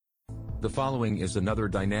The following is another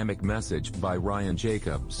dynamic message by Ryan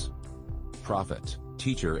Jacobs, prophet,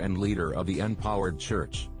 teacher and leader of the Empowered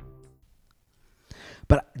Church.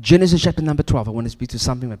 But Genesis chapter number 12, I want to speak to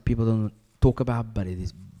something that people don't talk about, but it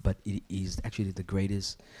is actually one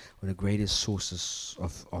of the greatest sources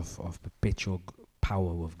of perpetual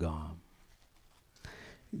power of God.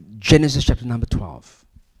 Genesis chapter number 12.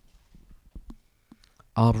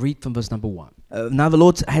 I'll read from verse number 1. Now the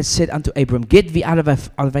Lord had said unto Abram, Get thee out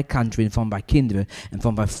of thy country, and from thy kindred, and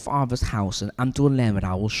from thy father's house, and unto a land that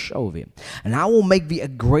I will show thee. And I will make thee a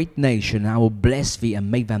great nation, and I will bless thee,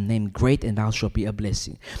 and make thy name great, and thou shalt be a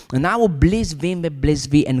blessing. And I will bless them that bless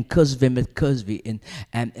thee, and curse them that curse thee,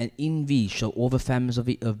 and in thee shall all the families of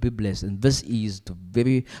the earth be blessed. And this is the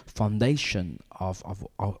very foundation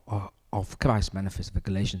of Christ manifest in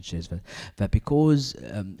Galatians says that because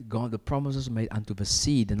God, the promises made unto the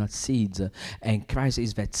seed and not seeds, and Christ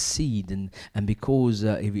is that seed, and because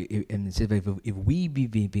if we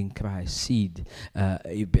believe in Christ seed,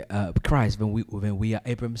 Christ, when we are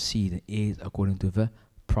Abraham's seed, is according to the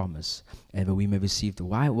promise, and that we may receive the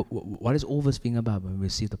what is all this thing about when we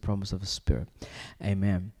receive the promise of the Spirit?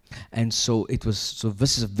 Amen. And so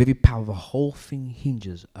this is a very powerful. The whole thing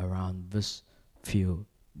hinges around this few.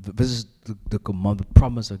 This is the command, the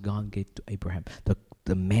promise that God gave to Abraham,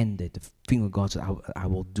 the mandate, the thing of God said, I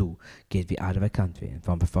will do, get thee out of thy country, and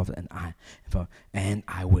from the father, and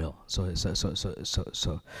I will. So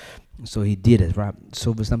he did it, right?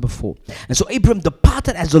 So verse number 4. And so Abraham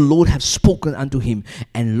departed as the Lord had spoken unto him,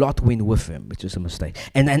 and Lot went with him, which is a mistake.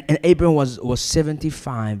 And Abraham was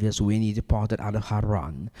 75 years when he departed out of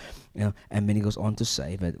Haran. And then he goes on to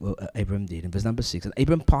say that Abraham did. In verse number 6, and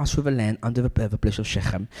Abraham passed through the land under the place of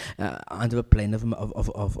Shechem, under the plain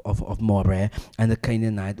of Moreh, and the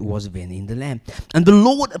Canaanite was then in the land. And the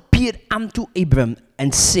Lord appeared unto Abraham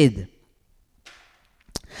and said,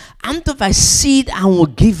 Unto thy seed I will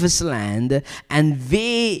give this land, and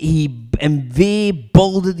there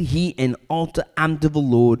builded he an altar unto the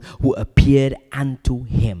Lord, who appeared unto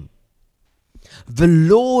him. The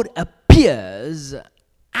Lord appears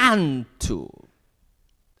unto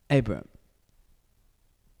Abraham,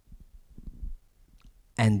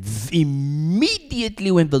 and immediately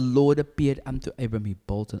when the Lord appeared unto Abraham, he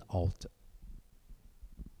built an altar.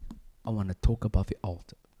 I want to talk about the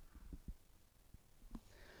altar.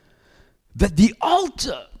 That the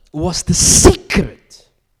altar was the secret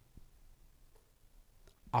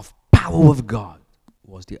of power of God,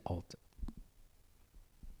 was the altar.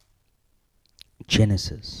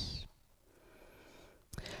 Genesis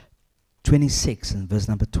 26 and verse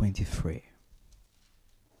number 23.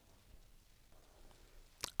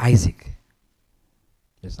 Isaac.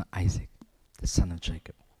 There's not Isaac, the son of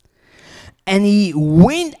Jacob. And he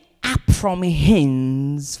went up from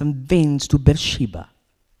thence to Beersheba.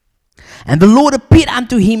 And the Lord appeared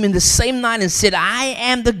unto him in the same night and said, I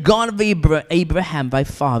am the God of Abraham thy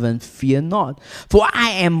father, and fear not. For I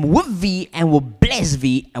am with thee, and will bless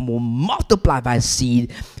thee, and will multiply thy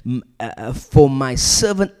seed for my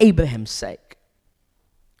servant Abraham's sake.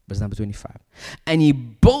 Verse number 25. And he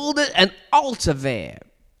builded an altar there,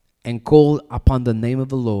 and called upon the name of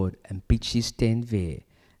the Lord, and pitched his tent there,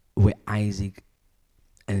 where Isaac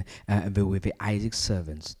and with Isaac's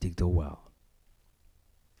servants digged a well.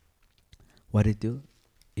 What did he do?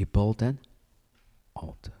 He built an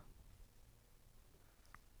altar.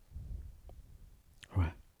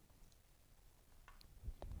 Right.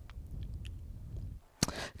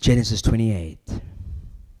 Genesis 28.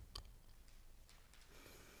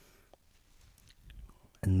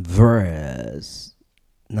 And verse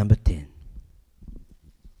number 10.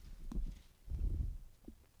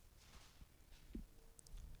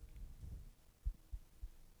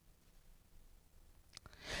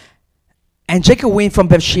 And Jacob went from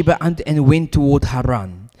Beersheba and went toward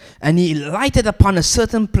Haran. And he lighted upon a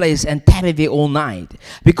certain place and tarried there all night,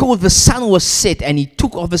 because the sun was set. And he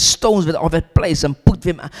took of the stones of that place and put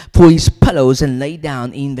them for his pillows, and lay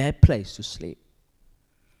down in that place to sleep.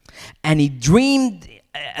 And he dreamed,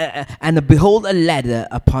 and behold, a ladder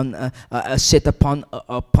set upon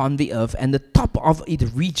the earth, and the top of it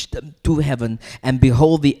reached to heaven. And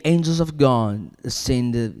behold, the angels of God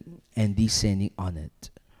ascended and descending on it.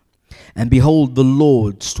 And behold, the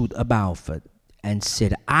Lord stood above it, and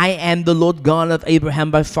said, I am the Lord God of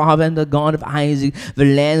Abraham thy father, and the God of Isaac. The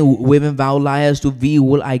land wherein thou liest, to thee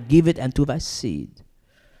will I give it, and to thy seed.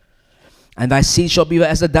 And thy seed shall be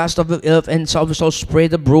as the dust of the earth, and shall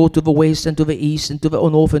spread abroad to the west, and to the east, and to the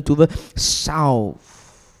north, and to the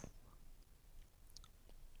south.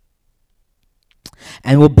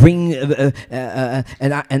 and will bring and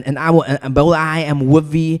behold, I am with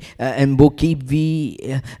thee, and will keep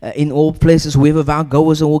thee in all places wherever thou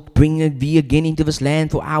goest, and will bring thee again into this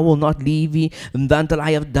land, for I will not leave thee until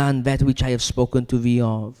I have done that which I have spoken to thee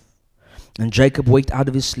of. And Jacob waked out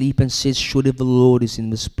of his sleep and said, surely the Lord is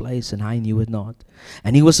in this place, and I knew it not.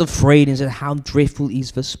 And he was afraid and said, how dreadful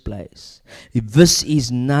is this place? This is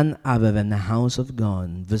none other than the house of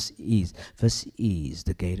God. This is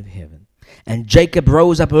the gate of heaven. And Jacob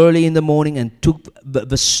rose up early in the morning and took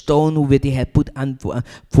the stone that he had put on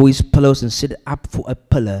for his pillows, and set it up for a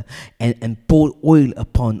pillar, and poured oil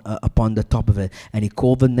upon the top of it. And he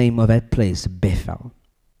called the name of that place Bethel.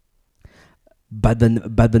 But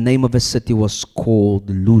the name of the city was called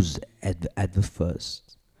Luz at the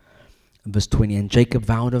first. Verse 20, and Jacob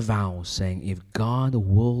vowed a vow, saying, if God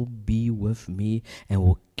will be with me and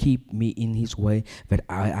will keep me in his way, that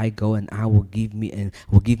I go, and I will give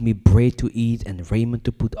me bread to eat and raiment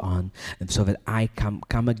to put on, and so that I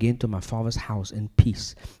come again to my father's house in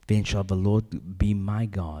peace, then shall the Lord be my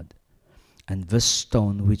God. And this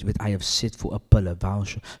stone which I have set for a pillar, thou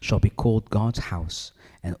shall be called God's house.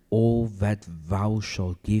 And all that thou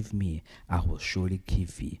shalt give me, I will surely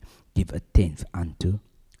give thee. Give a tenth unto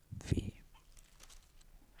thee.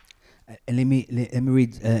 And let me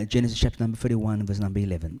read Genesis chapter number 31, verse number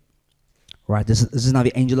 11. Right, this is now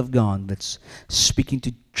the angel of God that's speaking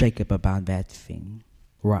to Jacob about that thing.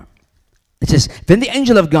 Right. It says, then the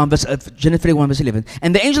angel of God, Genesis 31, verse 11,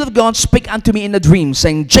 and the angel of God spake unto me in a dream,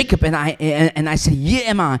 saying, Jacob, and I said, here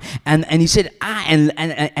am I. And he said,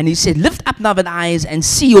 and he said, lift up now thine eyes and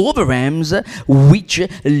see all the rams which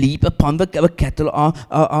leap upon the cattle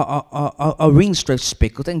are ring-stretched,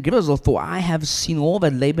 speckled, and grizzled, for I have seen all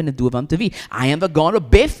that Laban doeth unto thee. I am the God of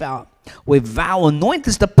Bethel, where thou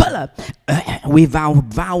anointest the pillar, where thou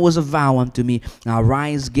vowest a vow unto me. Now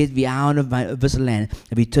arise, get thee out of this land,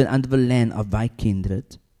 and return unto the land of thy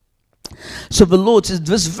kindred. So the Lord says,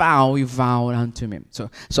 this vow you vowed unto me. So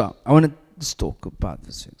I want to just talk about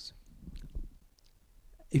these things.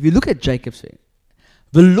 If you look at Jacob's thing,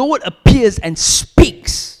 the Lord appears and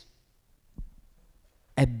speaks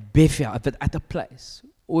at Bethel, at a place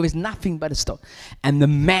where there's nothing but a stone. And the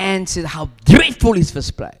man said, how dreadful is this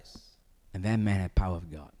place? And that man had power of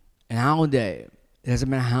God. And nowadays, it doesn't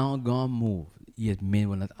matter how God moves, yet men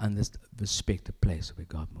will not respect the place where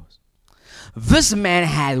God moves. This man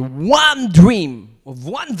had one dream of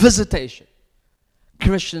one visitation.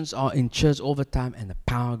 Christians are in church all the time, and the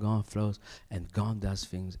power of God flows, and God does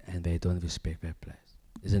things, and they don't respect that place.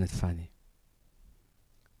 Isn't it funny?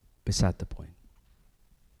 Beside the point.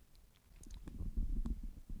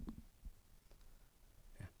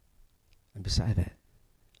 Yeah. And beside that,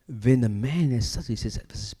 when the man is such, he says,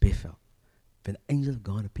 this is Bethel. When the angel of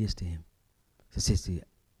God appears to him, he says to you,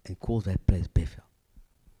 and calls that place Bethel.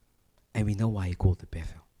 And we know why he called it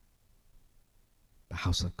Bethel. The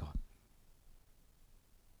house of God.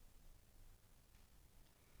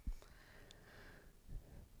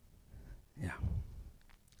 Yeah.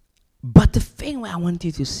 But the thing I want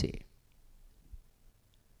you to see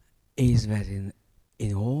is that in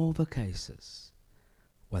all the cases,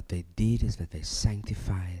 what they did is that they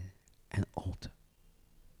sanctified an altar.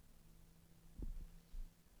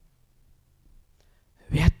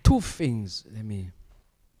 We had two things. Let me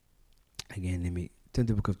turn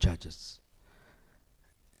to the book of Judges,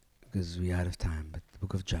 because we're out of time, but the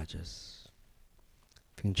book of Judges.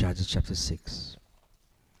 I think Judges chapter 6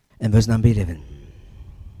 and verse number 11.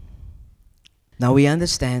 Now we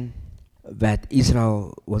understand that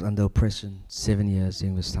Israel was under oppression 7 years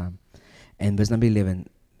during this time. And verse number 11,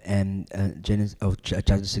 and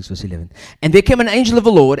chapter 6, verse 11. And there came an angel of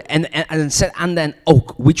the Lord and sat under an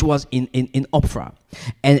oak which was in Ophrah,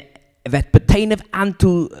 and that pertaineth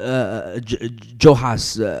unto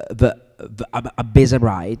Joas the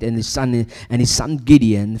Abezarite, and his son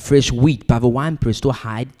Gideon, fresh wheat by the winepress to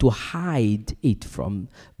hide it from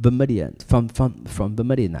the Midianites.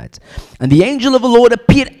 And the angel of the Lord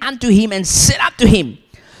appeared unto him and said unto him,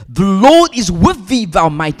 the Lord is with thee, thou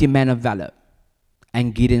mighty man of valor.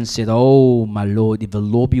 And Gideon said, oh, my Lord, if the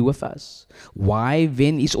Lord be with us, why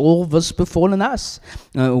then is all this befallen us?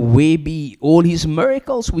 Where be all his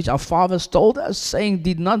miracles which our fathers told us, saying,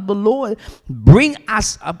 did not the Lord bring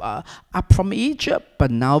us up from Egypt?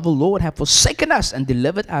 But now the Lord hath forsaken us and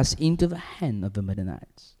delivered us into the hand of the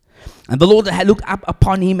Midianites. And the Lord had looked up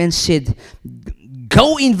upon him and said,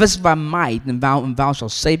 go in this thy might, and thou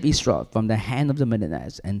shalt save Israel from the hand of the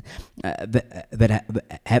Midianites, and that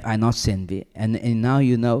have I not sent thee. And now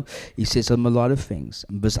you know, he says a lot of things.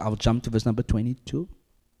 I'll jump to verse number 22.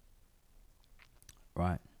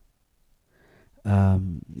 Right.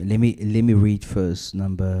 Let me read first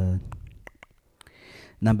number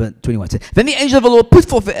 21. Then the angel of the Lord put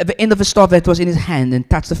forth the end of the staff that was in his hand and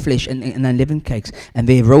touched the flesh and unleavened cakes. And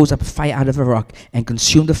there rose up fire out of the rock and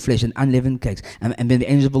consumed the flesh and unleavened cakes. And then the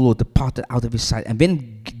angel of the Lord departed out of his sight. And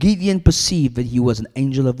then Gideon perceived that he was an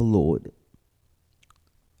angel of the Lord.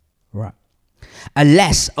 Right.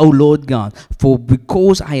 Alas, O Lord God, for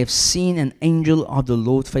because I have seen an angel of the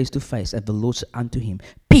Lord face to face, and the Lord said unto him,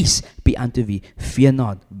 Peace be unto thee, fear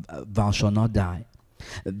not, thou shalt not die.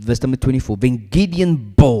 Verse number 24. Then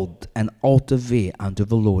Gideon built an altar there unto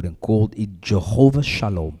the Lord and called it Jehovah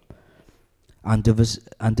Shalom. Unto this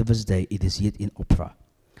day it is yet in Ophrah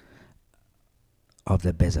of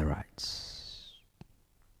the Bezerites.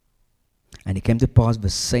 And it came to pass the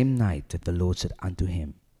same night that the Lord said unto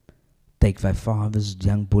him, Take thy father's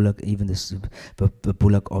young bullock, even the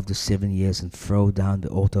bullock of the 7 years, and throw down the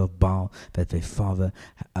altar of Baal that thy father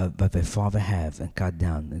have, and cut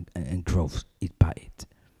down and grove it by it.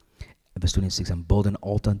 Verse 26. And build an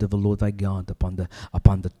altar unto the Lord thy God upon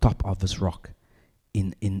the top of this rock,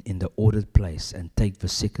 in the ordered place, and take the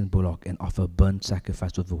second bullock and offer a burnt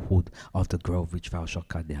sacrifice with the wood of the grove which thou shalt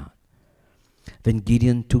cut down. Then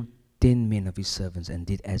Gideon took 10 men of his servants, and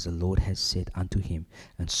did as the Lord had said unto him,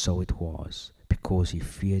 and so it was, because he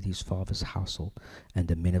feared his father's household and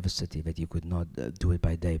the men of the city, that he could not do it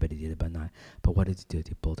by day, but he did it by night. But what did he do?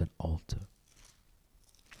 He built an altar.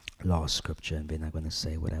 Last scripture, and then I'm going to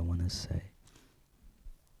say what I want to say.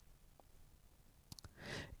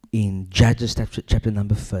 In Judges chapter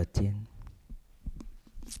number 13.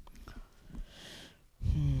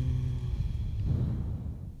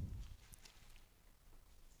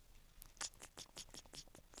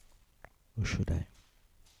 Or should I?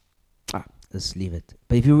 Let's leave it.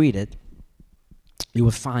 But if you read it, you will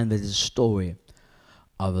find that it's a story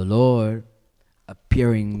of the Lord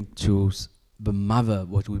appearing to the mother,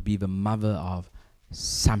 what would be the mother of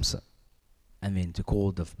Samson. And then to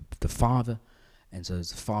call the father, and so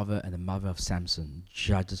it's the father and the mother of Samson.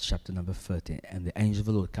 Judges chapter number 13. And the angel of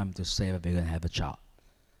the Lord come to say that they're going to have a child.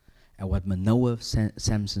 And what Manoah,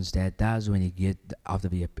 Samson's dad, does when he get after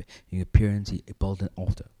the appearance, he built an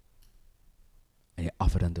altar. And he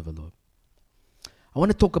offered unto the Lord. I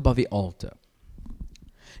want to talk about the altar.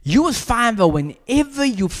 You will find that whenever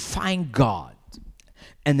you find God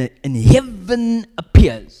and heaven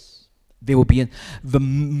appears, there will be the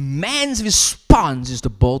man's response is to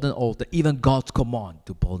build an altar, even God's command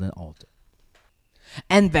to build an altar.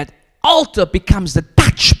 And that altar becomes the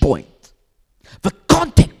touch point, the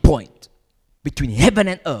contact point between heaven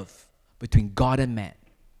and earth, between God and man.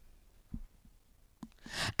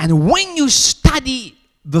 And when you study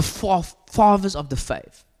the fathers of the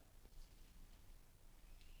faith,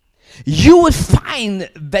 you will find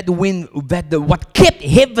that what kept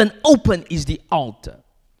heaven open is the altar.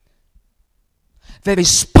 The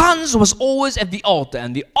response was always at the altar,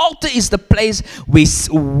 and the altar is the place where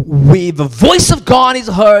the voice of God is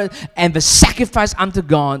heard and the sacrifice unto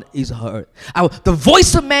God is heard. The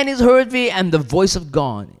voice of man is heard there, and the voice of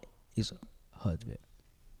God is heard there.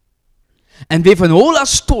 And therefore, in all our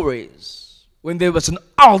stories, when there was an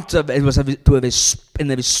altar, it was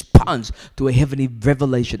in a response to a heavenly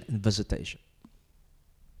revelation and visitation.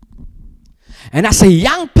 And as a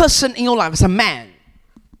young person in your life, as a man,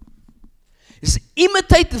 is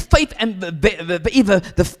imitate the faith and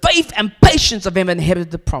the faith and patience of him and inherit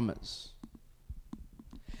the promise.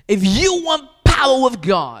 If you want power with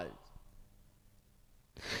God,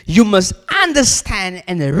 you must understand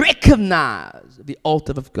and recognize the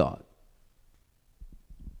altar of God.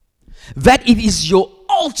 That it is your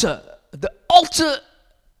altar, the altar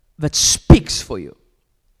that speaks for you.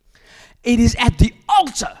 It is at the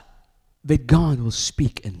altar that God will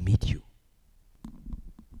speak and meet you.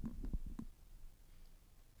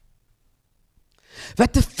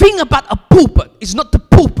 That the thing about a pulpit is not the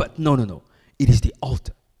pulpit. No. It is the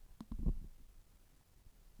altar.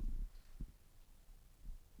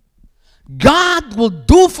 God will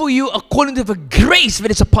do for you according to the grace that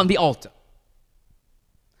is upon the altar.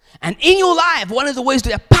 And in your life, one of the ways to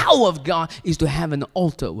the power of God is to have an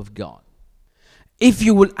altar with God. If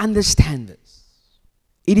you will understand this,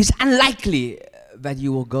 it is unlikely that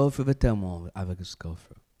you will go through the turmoil that others go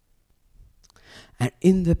through. And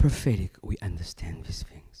in the prophetic, we understand these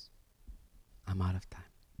things. I'm out of time.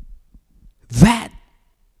 That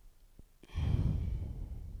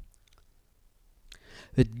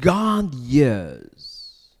God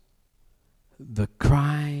hears the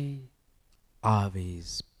cry of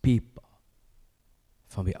his people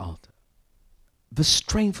from the altar. The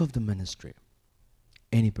strength of the ministry,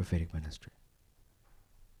 any prophetic ministry,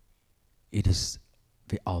 it is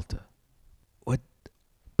the altar. What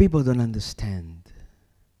people don't understand.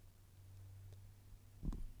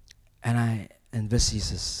 And this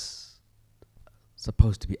is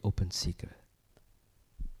supposed to be open secret.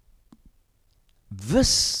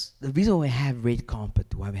 The reason we have red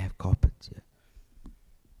carpet, why we have carpet here,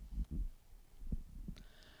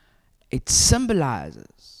 it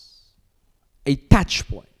symbolizes a touch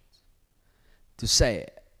point to say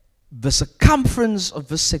the circumference of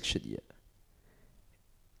this section here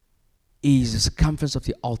is the circumference of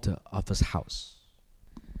the altar of this house.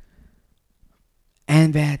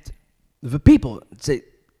 And that the people, say,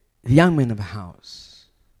 the young men of the house,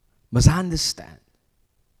 must understand,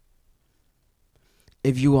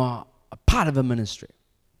 if you are a part of a ministry,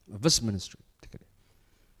 of this ministry,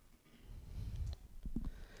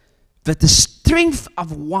 that the strength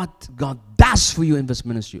of what God does for you in this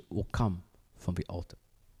ministry will come from the altar.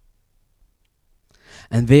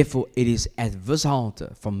 And therefore, it is at this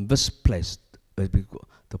altar, from this place, that we go,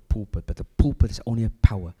 the pulpit. But the pulpit is only a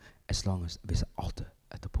power as long as there's an altar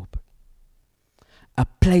at the pulpit. A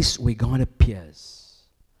place where God appears.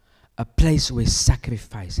 A place where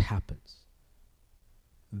sacrifice happens.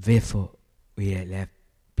 Therefore, we let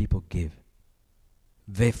people give.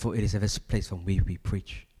 Therefore, it is at this place from where we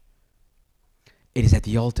preach. It is at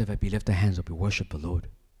the altar that we lift our hands up, we worship the Lord.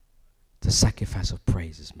 The sacrifice of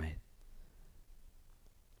praise is made.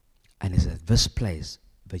 And it's at this place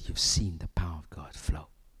that you've seen the power of God flow.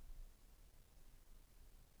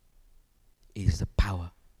 It is the power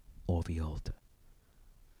of the altar.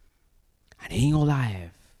 And in your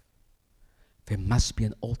life, there must be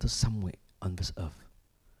an altar somewhere on this earth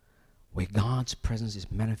where God's presence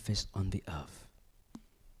is manifest on the earth.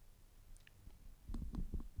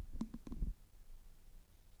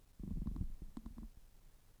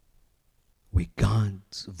 Where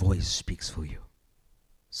God's voice speaks for you.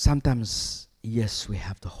 Sometimes, yes, we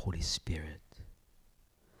have the Holy Spirit.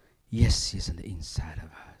 Yes, He's on the inside of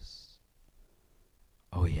us.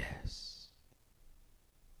 Oh, yes.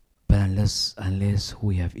 But unless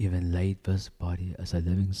we have even laid this body as a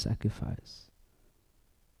living sacrifice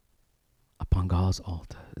upon God's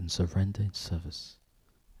altar and surrender in service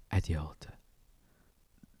at the altar,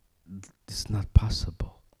 it's not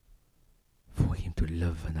possible for Him to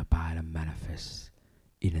live and abide and manifest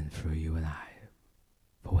in and through you and I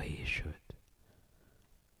the way He should.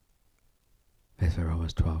 That's why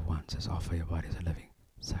Romans 12:1 says, offer your body as a living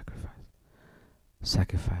sacrifice.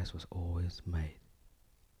 Sacrifice was always made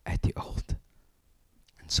at the altar.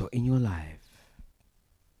 And so in your life,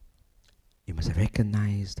 you must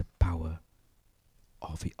recognize the power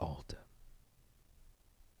of the altar.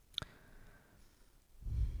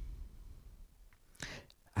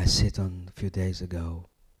 I said on a few days ago,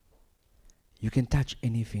 you can touch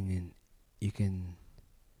anything and you can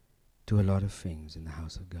do a lot of things in the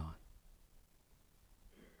house of God.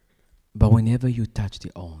 But whenever you touch the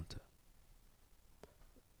altar,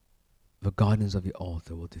 the guardians of the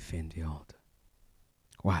altar will defend the altar.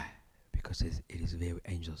 Why? Because it is where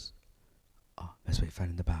angels are. That's what you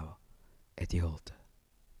find in the Bible, at the altar.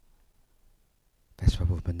 That's why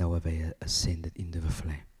with Noah they ascended into the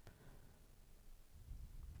flame.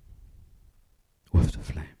 With the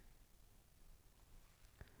flame.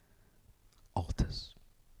 Altars.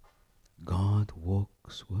 God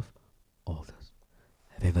walks with altars.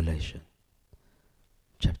 Revelation.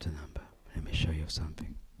 Chapter number. Let me show you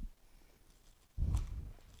something.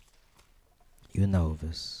 You know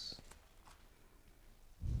this.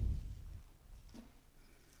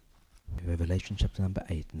 Revelation chapter number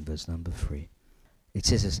 8 and verse number 3. It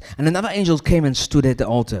says this, and another angel came and stood at the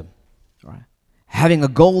altar, right, having a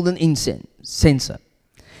golden censer,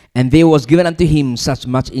 and there was given unto him such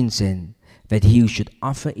much incense that he should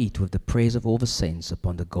offer it with the praise of all the saints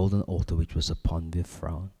upon the golden altar which was upon the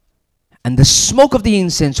throne. And the smoke of the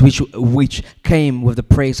incense which came with the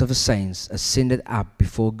praise of the saints ascended up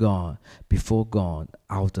before God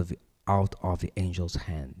out of the angel's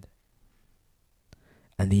hand.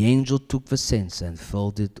 And the angel took the censer and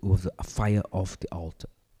filled it with the fire of the altar,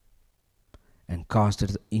 and cast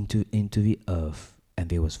it into the earth, and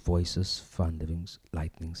there was voices, thunderings,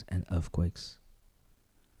 lightnings, and earthquakes.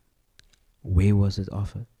 Where was it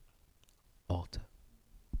offered? Altar.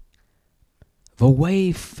 The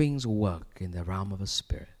way things work in the realm of the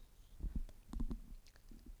Spirit.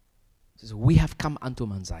 Says, we have come unto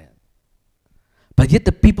Mount Zion. But yet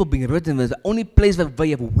the people being written was the only place where they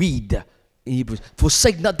have weed in Hebrews.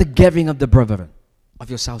 Forsake not the gathering of the brethren, of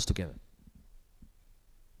yourselves together.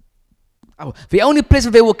 Oh, the only place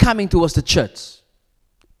where they were coming to was the church.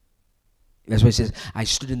 That's why it says, I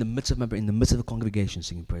stood in the midst of the congregation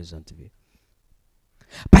singing praise unto thee.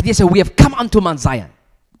 But he said, we have come unto Mount Zion.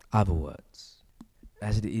 Other words,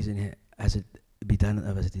 as it is in here, as it be done on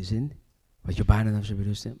earth as it is in, what you bind on earth shall be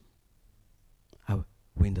loosed in. Our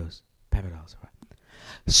windows, perpetuals, right?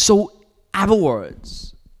 So, other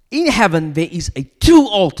words, in heaven there is a true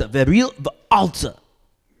altar, the altar,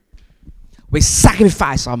 where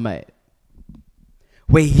sacrifice are made,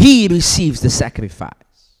 where he receives the sacrifice.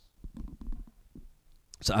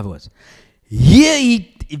 So, other words, here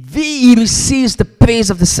he receives the praise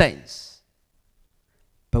of the saints.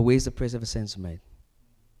 But where's the praise of the saints made?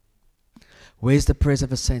 Where's the praise of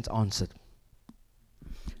the saints answered?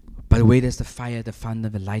 But where does the fire, the thunder,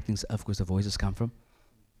 the lightnings, the earthquakes, the voices come from?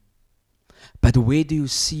 But where do you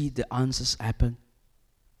see the answers happen?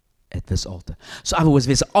 At this altar. So, in other words,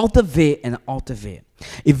 there's an altar there and an altar there.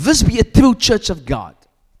 If this be a true church of God,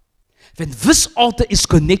 then this altar is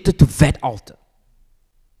connected to that altar.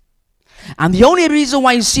 And the only reason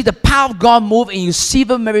why you see the power of God move and you see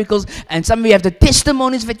the miracles, and some of you have the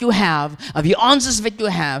testimonies that you have, of the answers that you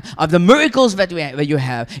have, of the miracles that you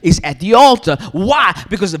have, is at the altar. Why?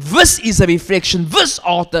 Because this is a reflection, this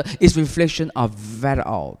altar is a reflection of that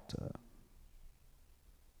altar.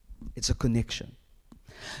 It's a connection.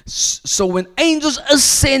 So when angels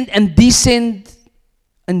ascend and descend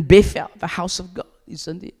in Bethel, the house of God,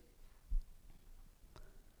 isn't it?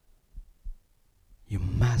 You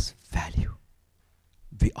must value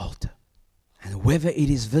the altar. And whether it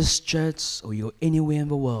is this church or you're anywhere in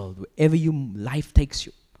the world, wherever your life takes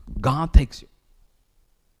you, God takes you,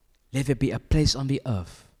 let there be a place on the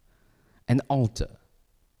earth, an altar,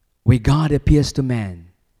 where God appears to man,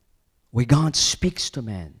 where God speaks to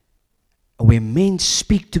man, where men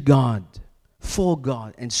speak to God, for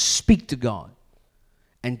God, and speak to God,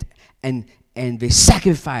 and they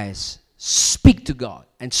sacrifice, speak to God,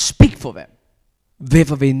 and speak for them.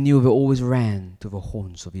 Therefore they knew, they always ran to the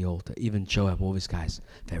horns of the altar. Even Joab, all these guys,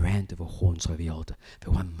 they ran to the horns of the altar.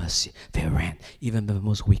 They want mercy. They ran. Even the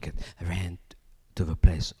most wicked, they ran to the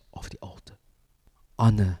place of the altar.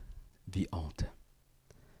 Honor the altar.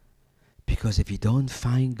 Because if you don't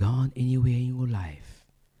find God anywhere in your life,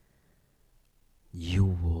 you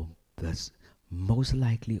will most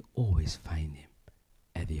likely always find him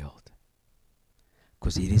at the altar.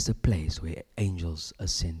 Because it is a place where angels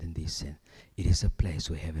ascend and descend. It is a place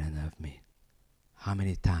where heaven and earth meet. How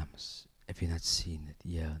many times have you not seen it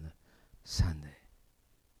here on a Sunday?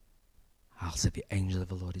 I'll say the angel of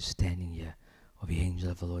the Lord is standing here, or the angel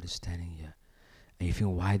of the Lord is standing here. And you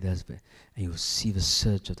think, why does it? And you see the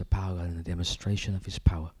surge of the power and the demonstration of his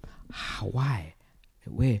power. Why?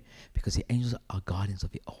 Where? Because the angels are guardians of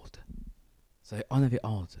the altar. So they honor the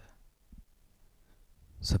altar.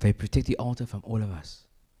 So they protect the altar from all of us,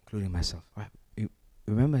 including myself. Right? You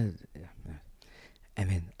remember? Yeah. And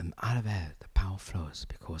then out of that, the power flows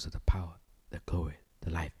because of the power, the glory,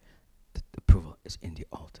 the life, the approval is in the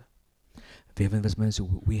altar.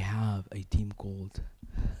 We have a team called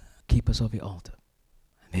Keepers of the Altar.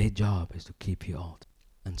 And their job is to keep the altar.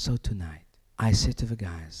 And so tonight, I said to the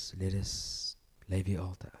guys, let us lay the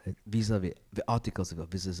altar. These are the articles of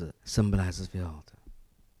it. This symbolizes the altar.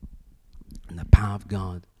 And the power of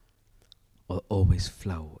God will always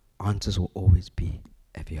flow. Answers will always be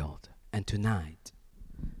at the altar. And tonight,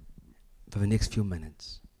 for the next few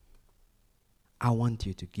minutes, I want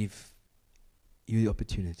you to give you the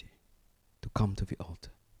opportunity to come to the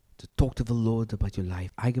altar, to talk to the Lord about your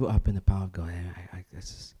life. I grew up in the power of God.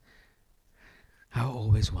 I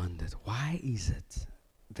always wondered, why is it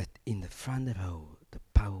that in the front of the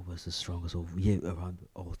power was the strongest over here around the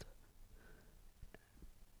altar?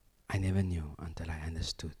 I never knew until I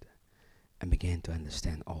understood and began to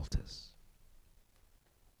understand altars.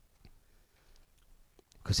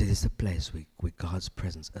 Because it is the place where God's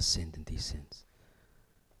presence ascends and descends.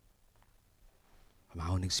 From my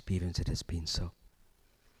own experience, it has been so.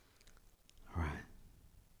 All right.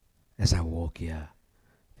 As I walk here,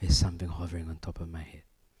 there's something hovering on top of my head.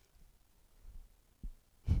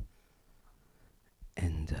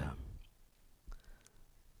 And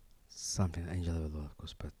something, angel of the Lord, of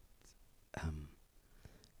course, but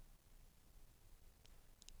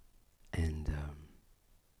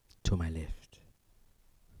to my left.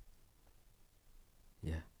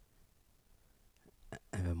 Yeah.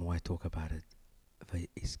 And the more I talk about it,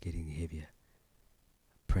 it's getting heavier.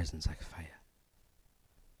 Presence like fire.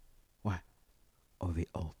 Why? Of the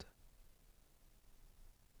altar.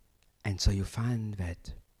 And so you find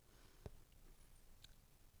that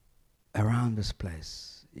around this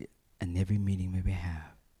place, and every meeting that we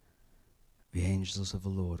have, the angels of the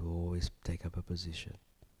Lord will always take up a position.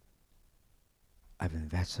 Either on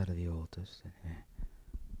that side of the altars,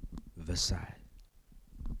 this side,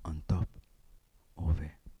 on top, over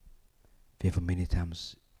there. Therefore, many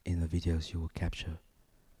times in the videos you will capture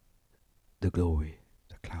the glory,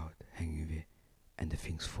 the cloud hanging there, and the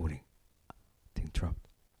things falling, things dropped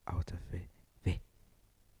out of there.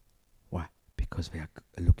 Why? Because we are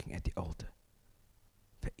looking at the altar.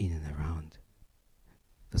 We're in and around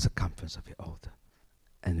the circumference of the altar.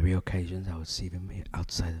 And rare occasions I would see them here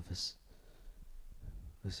outside of us.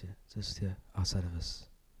 Just here, outside of us.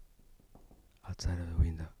 Outside of the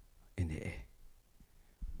window, in the air.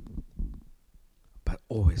 But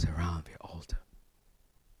always around the altar.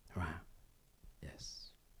 Around.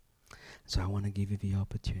 Yes. So I want to give you the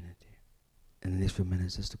opportunity in the next few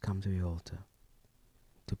minutes just to come to the altar,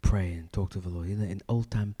 to pray and talk to the Lord. You know, in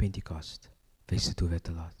old time Pentecost, they used to do that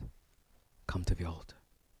a lot. Come to the altar.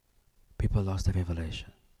 People lost their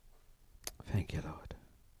revelation. Thank you, Lord.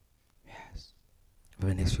 Yes. For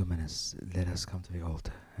the next few minutes, let us come to the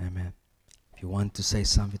altar. Amen. If you want to say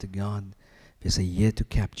something to God, there's a year to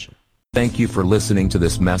capture. Thank you for listening to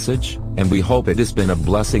this message, and we hope it has been a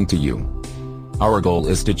blessing to you. Our goal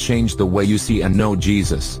is to change the way you see and know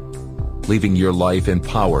Jesus, leaving your life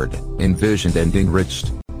empowered, envisioned and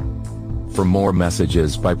enriched. For more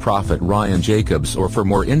messages by Prophet Ryan Jacobs or for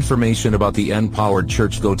more information about the Empowered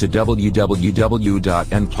Church, go to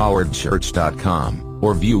www.empoweredchurch.com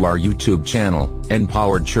or view our YouTube channel,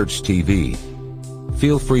 Empowered Church TV.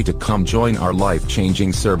 Feel free to come join our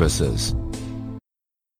life-changing services.